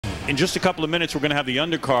in just a couple of minutes, we're going to have the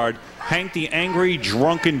undercard. Hank the Angry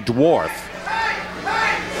Drunken Dwarf.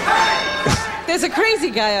 There's a crazy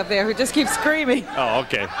guy up there who just keeps screaming. Oh,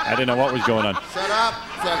 okay. I didn't know what was going on. Shut up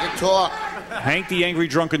so I can talk. Hank the Angry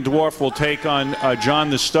Drunken Dwarf will take on John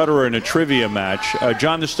the Stutterer in a trivia match.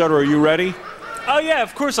 John the Stutterer, are you ready? Oh, yeah,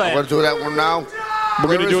 of course I am. Want to do that one now?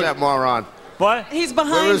 Where is that moron? What? He's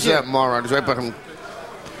behind you. Where is that moron? He's right behind.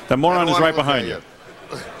 The moron is right behind you.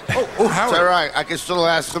 Oh, it's all right. I can still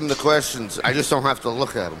ask him the questions. I just don't have to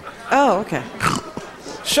look at him. Oh, okay.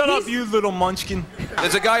 Shut up, you little munchkin.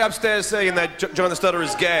 There's a guy upstairs saying that John the Stutterer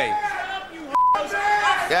is gay.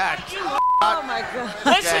 Yeah. Oh, my God.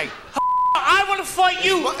 Listen, I want to fight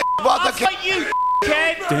you. I'll fight you,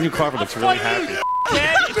 kid. Daniel Carver looks really happy. Me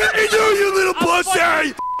and you little pussy!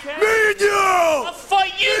 Me and you! I'll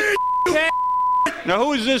fight you, kid. Now,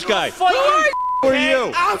 who is this guy? I'll fight you. Who are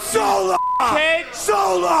you? I'm Solar! Kid.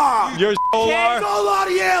 Solar! You're Zolar? Solar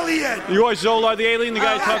the alien! You are Zolar the alien? The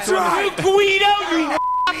guy talks to him? You Guido, you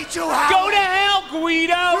go to hell,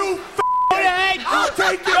 Guido. You Go to hell. I'll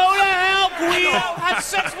take it. Go to hell, Guido. Have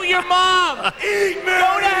sex with your mom. Eat me!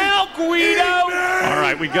 Go to hell, Guido. All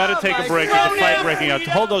right, we got to take a break. There's a fight breaking out.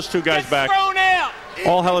 Hold those two guys back. Thrown out.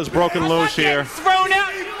 All hell is broken loose here. Thrown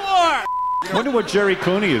out, you are. I wonder what Jerry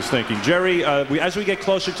Cooney is thinking. Jerry, as we get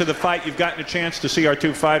closer to the fight, you've gotten a chance to see our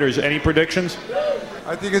two fighters. Any predictions?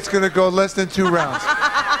 I think it's going to go less than 2 rounds.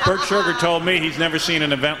 Bert Sugar told me he's never seen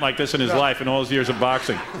an event like this in his life in all his years of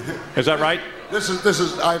boxing. Is that right? This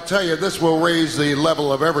is. I tell you, this will raise the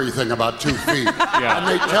level of everything about 2 feet. Yeah. And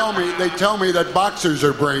they tell me that boxers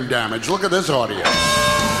are brain damaged. Look at this audience.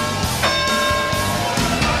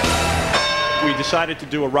 We decided to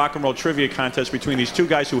do a rock and roll trivia contest between these two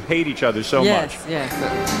guys who hate each other so much. Yes.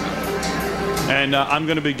 And I'm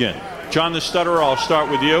going to begin. John the Stutterer, I'll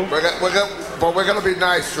start with you. But we're going to be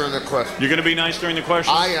nice during the question. You're going to be nice during the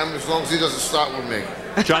question? I am, as long as he doesn't start with me.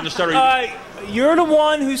 John the Stutterer. You're the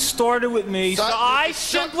one who started with me, so Shut- I shut-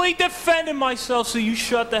 simply defended myself, so you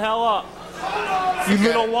shut the hell up. You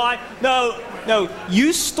little whine. No,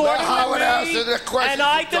 you started Howard with answered me, the question, and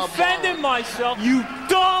I you dumb defended moron. myself. You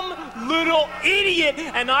dumb little idiot,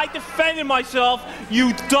 and I defended myself.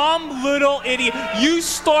 You dumb little idiot. You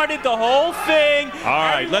started the whole thing. All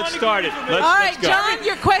right, let's start it. All right, go. John,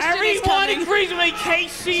 your question is Everyone coming. agrees with me.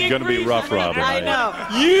 Casey It's going to be agrees rough, with me. Robin. I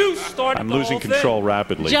know. You started I'm the losing whole control thing.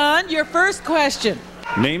 rapidly. John, your first question.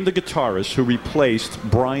 Name the guitarist who replaced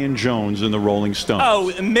Brian Jones in the Rolling Stones.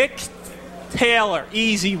 Oh, Mick Taylor.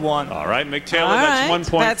 Easy one. All right, Mick Taylor, All that's right, 1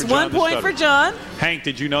 point that's for John. 1 point for John. Hank,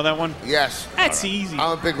 did you know that one? Yes. That's easy.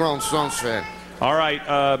 I'm a big Rolling Stones fan. All right,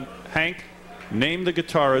 Hank, name the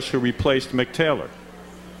guitarist who replaced Mick Taylor.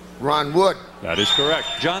 Ron Wood. That is correct.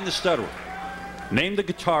 John the Stutterer, name the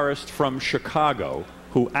guitarist from Chicago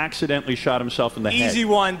who accidentally shot himself in the head. Easy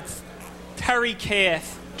one. Terry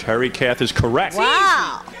Kath. Terry Kath is correct.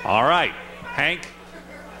 Wow. All right, Hank,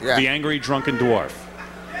 Yeah. the Angry Drunken Dwarf.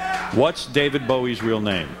 What's David Bowie's real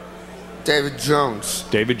name? David Jones.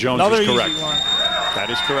 David Jones Another is correct. easy one. That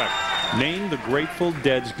is correct. Name the Grateful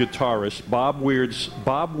Dead's guitarist Bob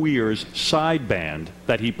Weir's side band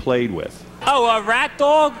that he played with. Oh, a Rat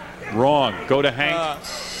Dog? Wrong. Go to Hank.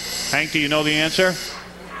 Hank, do you know the answer?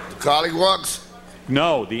 The Collywugs.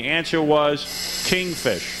 No, the answer was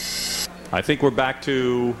Kingfish. I think we're back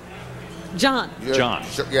to John. John.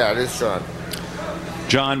 Yeah, it is John.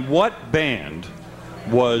 John, what band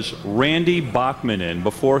was Randy Bachman in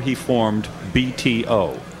before he formed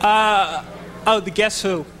BTO? Oh, the Guess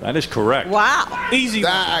Who? That is correct. Wow. Easy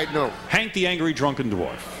one. That I know. Hank the Angry Drunken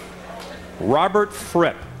Dwarf. Robert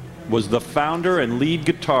Fripp was the founder and lead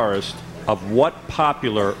guitarist of what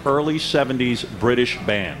popular early 70s British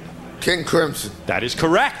band? King Crimson. That is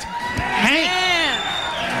correct. Hank. Man.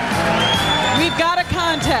 We've got a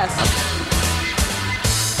contest.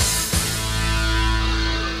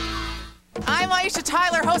 I'm Aisha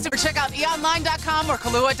Tyler, host of check out eonline.com or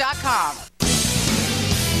Kahlua.com.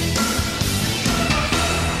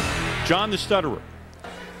 John the Stutterer.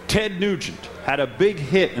 Ted Nugent had a big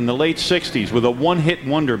hit in the late 60s with a one-hit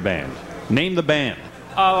wonder band. Name the band.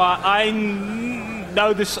 Oh, I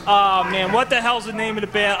know this. Oh, man. What the hell's the name of the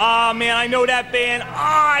band? Oh, man. I know that band. Oh,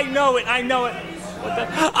 I know it. What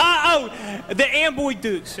the? The Amboy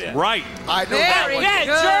Dukes. Yeah. Right. I know that one. Very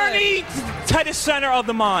good. Journey to the Center of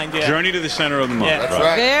the Mind. Yeah. Journey to the Center of the Mind. Yeah. That's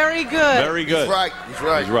right. Very good. Very good. He's right. He's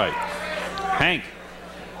right. He's right. Hank.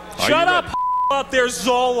 are Shut you up, ready? up there,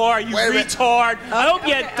 Zolar, you Wait a minute. retard. I hope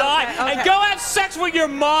you okay, die. okay. And go have sex with your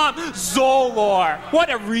mom, Zolar. What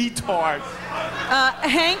a retard.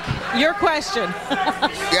 Hank, your question.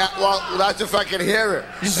 Yeah, well, that's if I can hear it.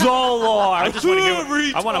 Zolar. I just want to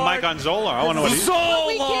Retard. I want a mic on Zolar. I want to know what he...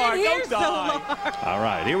 We can't Zolar. hear die. All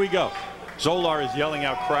right, here we go. Zolar is yelling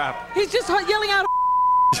out crap. He's just yelling out.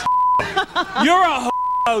 You're a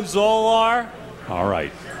Zolar. All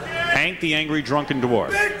right. Hank the Angry Drunken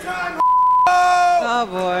Dwarf. Big time. Oh,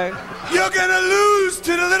 boy. You're gonna lose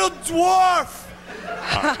to the little dwarf.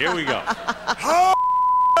 All right, here we go.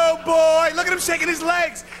 Oh boy, look at him shaking his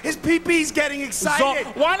legs. His pee-pee's getting excited.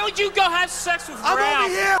 Why don't you go have sex with I'm Ralph?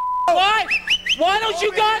 over here. Why don't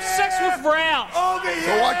you go have sex with Ralph? Over here.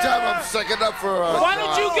 For one time, I'm second up for. Why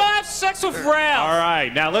don't you go have sex with Ralph? All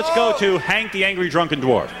right, now let's go to Hank the Angry Drunken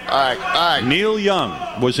Dwarf. All right. Neil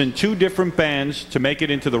Young was in 2 different bands to make it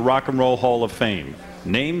into the Rock and Roll Hall of Fame.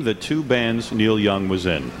 Name the 2 bands Neil Young was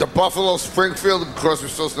in. The Buffalo Springfield and Crosby,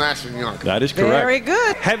 Stills, Nash and Young. That is correct. Very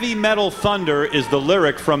good. Heavy Metal Thunder is the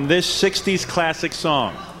lyric from this 60s classic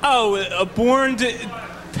song. Oh, Born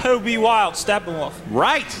to Be Wild, Steppenwolf.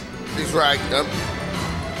 Right. He's right.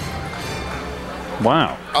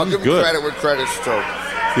 Wow. I'll He's give him good. credit where credit's due.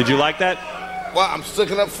 Did you like that? Well, I'm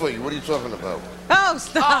sticking up for you. What are you talking about? Oh,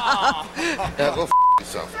 stop. Yeah, go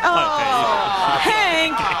yourself.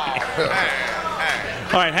 Hank.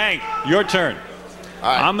 All right, Hank, your turn. All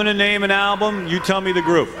right. I'm going to name an album. You tell me the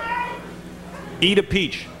group. Eat a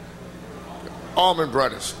Peach. Allman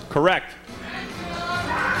Brothers. Correct.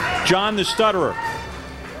 John the Stutterer.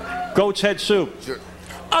 Goat's Head Soup.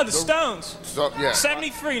 Oh, the Stones. So, yeah.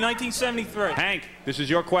 1973. Hank, this is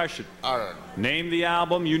your question. All right. Name the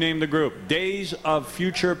album, you name the group. Days of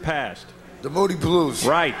Future Past. The Moody Blues.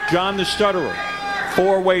 Right. John the Stutterer.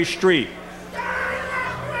 4-Way Street.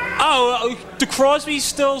 Oh, the Crosby,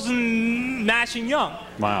 Stills, and Nash and Young.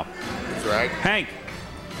 Wow. That's right. Hank,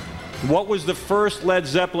 what was the first Led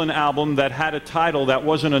Zeppelin album that had a title that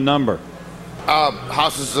wasn't a number?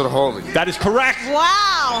 Houses of the Holy. That is correct.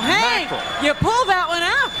 Wow, Hank. Mackerel. You pulled that one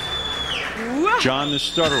out. John the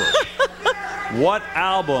Stutterer. What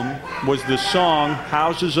album was the song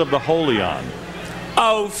Houses of the Holy on?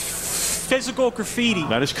 Oh, Physical Graffiti.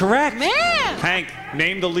 That is correct. Man. Hank,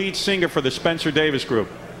 name the lead singer for the Spencer Davis Group.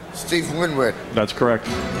 Steve Winwood. That's correct.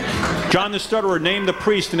 John the Stutterer, name the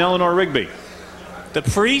priest in Eleanor Rigby. The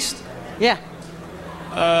Priest? Yeah.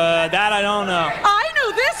 That I don't know. I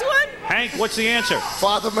know this one. Hank, what's the answer?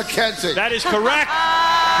 Father Mackenzie. That is correct.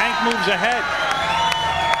 Hank moves ahead.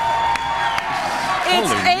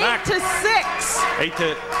 It's Holy 8 to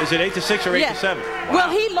 6. Is it 8 to 6 or 8 to 7? Wow. Well,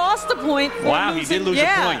 he lost a point. For Wow, he losing. did lose a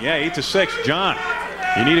point. Yeah, 8 to 6. John,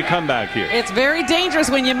 you need a comeback here. It's very dangerous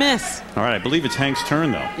when you miss. All right, I believe it's Hank's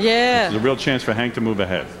turn, though. Yeah. There's a real chance for Hank to move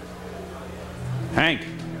ahead. Hank,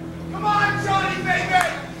 Come on, Johnny,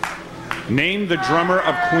 baby. name the drummer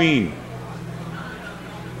of Queen.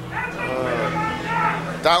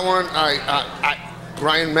 That one,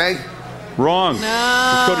 Brian May. Wrong. No.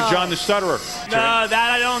 Let's go to John the Stutterer. No,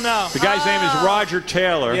 that I don't know. The guy's name is Roger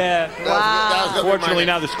Taylor. Yeah. That was gonna be my Fortunately, name.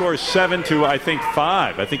 now the score is 7 to, I think,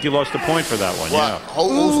 5. I think you lost a point for that one. What? Yeah.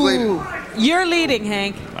 Who's leading? You're leading,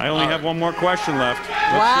 Hank. I only have one more question left.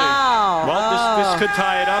 Let's Wow. see. Well, this could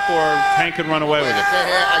tie it up, or Hank could run away with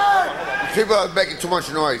it. People are making too much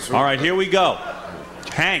noise. All right, here we go.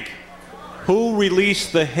 Hank, who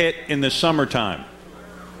released the hit In the Summertime?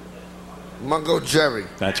 Mungo Jerry.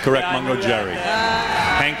 That's correct, Yeah, I Mungo knew that. Jerry.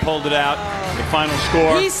 Hank pulled it out. The final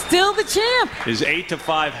score He's still the champ. is 8 to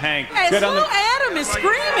 5. Hank. And Get on Slow the- Adam is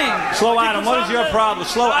screaming. Slow Adam, what is your problem?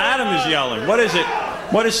 Slow Adam is yelling. What is it?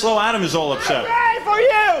 What is Slow Adam is all upset? Hey, for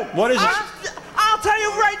you. What is it? I'll tell you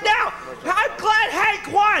right now. I'm glad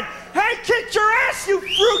Hank won. Hank kicked your ass, you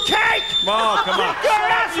fruitcake. Oh, come on. Kick your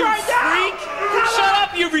ass You right now. freak! Shut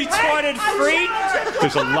up, you retarded freak!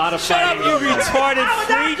 There's a lot of Shut up, fighting. you over there. retarded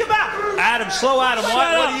freak! Adam, Slow Adam,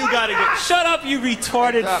 what do you got to get? Shut up, you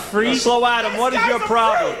retarded freak! Slow Adam, what is your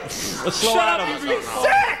problem? Slow Shut up, Adam. you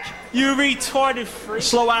Sick. You retarded freak!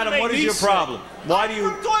 Slow Adam, Make what is me your sick. problem? Why do I'm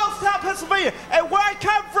you? from Doylestown, Pennsylvania, and where I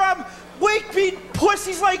come from, we eat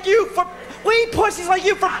pussies like you for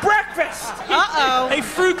breakfast. Uh-oh. Hey,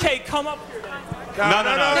 fruitcake, come up here. No.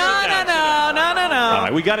 No. All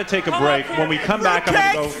right, we got to take a break. When we come back, I'm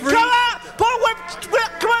going to go. Come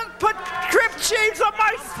on, put crib cheese on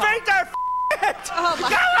my sphincter. Oh, my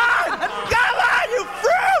Come on, you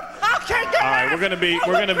fruit! Okay, get All right, we're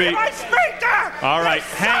gonna be. my sphincter. All right,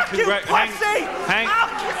 You Hank, suck, you pussy. Hank.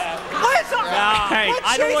 Hank, Put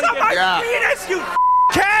I don't cheese wanna on get- my Yeah. penis, you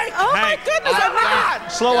cake. Oh, my Hank. goodness. Come on.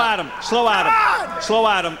 Slow Adam. Slow Adam. Slow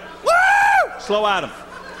Adam. Woo! Slow Adam.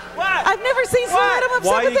 What? I've never seen Slow What? Adam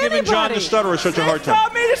upset Why are you with giving John the anybody. Stutterer such a hard He time?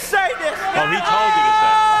 told me to say this. Oh, he told you to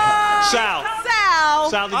say. Sal.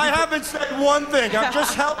 Sal, did I you? haven't said one thing. I'm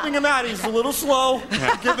just helping him out. He's a little slow.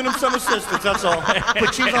 Giving him some assistance, that's all.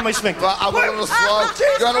 Put cheese on my sphincter. Well, I'm a little slow.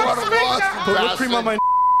 You gotta run a Put whipped cream on my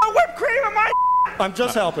whipped cream in my. I'm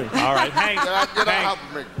just helping. All right, Hank. You're not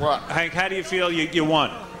helping me. What? Hank, how do you feel? You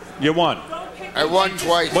won. You won. I won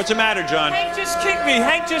twice. What's the matter, John? Hank just kicked me.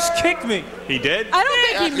 Hank just kicked me. He did? I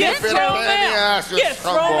don't think he Yeah, meant you to. feel a pain in the ass, you Yeah,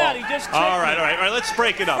 throw him scumbag. out. He just kicked All right, me. all right, all right. Let's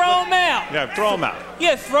break it up. Throw him out. Yeah, throw him out.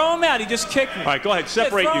 Yeah, throw him out. He just kicked me. All right, go ahead.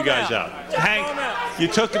 Separate throw you him guys out. out. Throw Hank, him out. you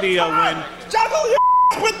took the win. Juggle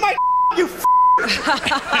your with my you.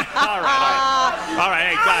 All right,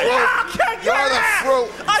 hey, guys. You're the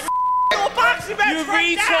fruit. A boxing match You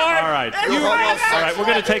right now. retard. All right. You All right, we're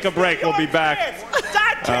going to take a break. We'll be back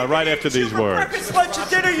right after these words. Breakfast, lunch, and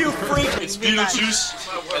dinner, you freak. It's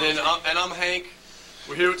Beetlejuice, and I'm Hank.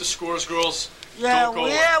 We're here with the Scores Girls. Yeah, Don't go we're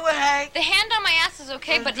here with Hank. The hand on my ass is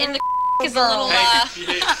okay, but in the is a little, Hank,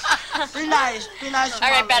 behave. Be nice. Be nice to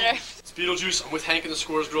All my right, better. lady. It's Beetlejuice. I'm with Hank and the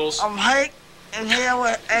Scores Girls. I'm Hank, and here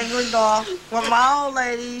with Angry Dwarf, with my old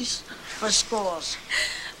ladies for scores.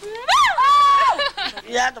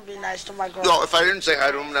 You have to be nice to my girl. No, if I didn't say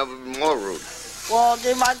hi to them, that would be more rude. Well,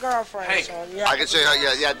 they're my girlfriend, Hank. so yeah. I can say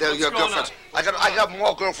hi. Yeah, they're your going girlfriends. I got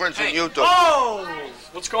more girlfriends than you do. Oh!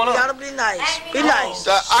 What's going You on? gotta be nice. Be nice.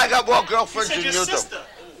 I got more girlfriends than you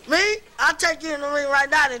do. Me? I'll take you in the ring right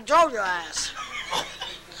now and throw your ass.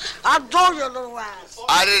 I'll throw your little ass.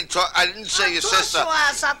 I didn't say your sister. Toss your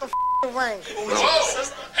ass out the ring. Whoa!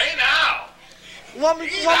 Hey now! You want me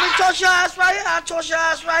to toss your ass right here? I'll toss your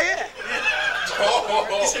ass right here.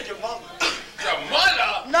 You said your mother. Your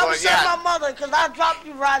mother? Never Well, said yeah. my mother, because I'll drop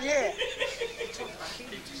you right here.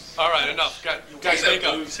 All right, enough. Guys, make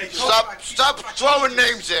up. Stop throwing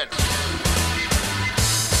names in.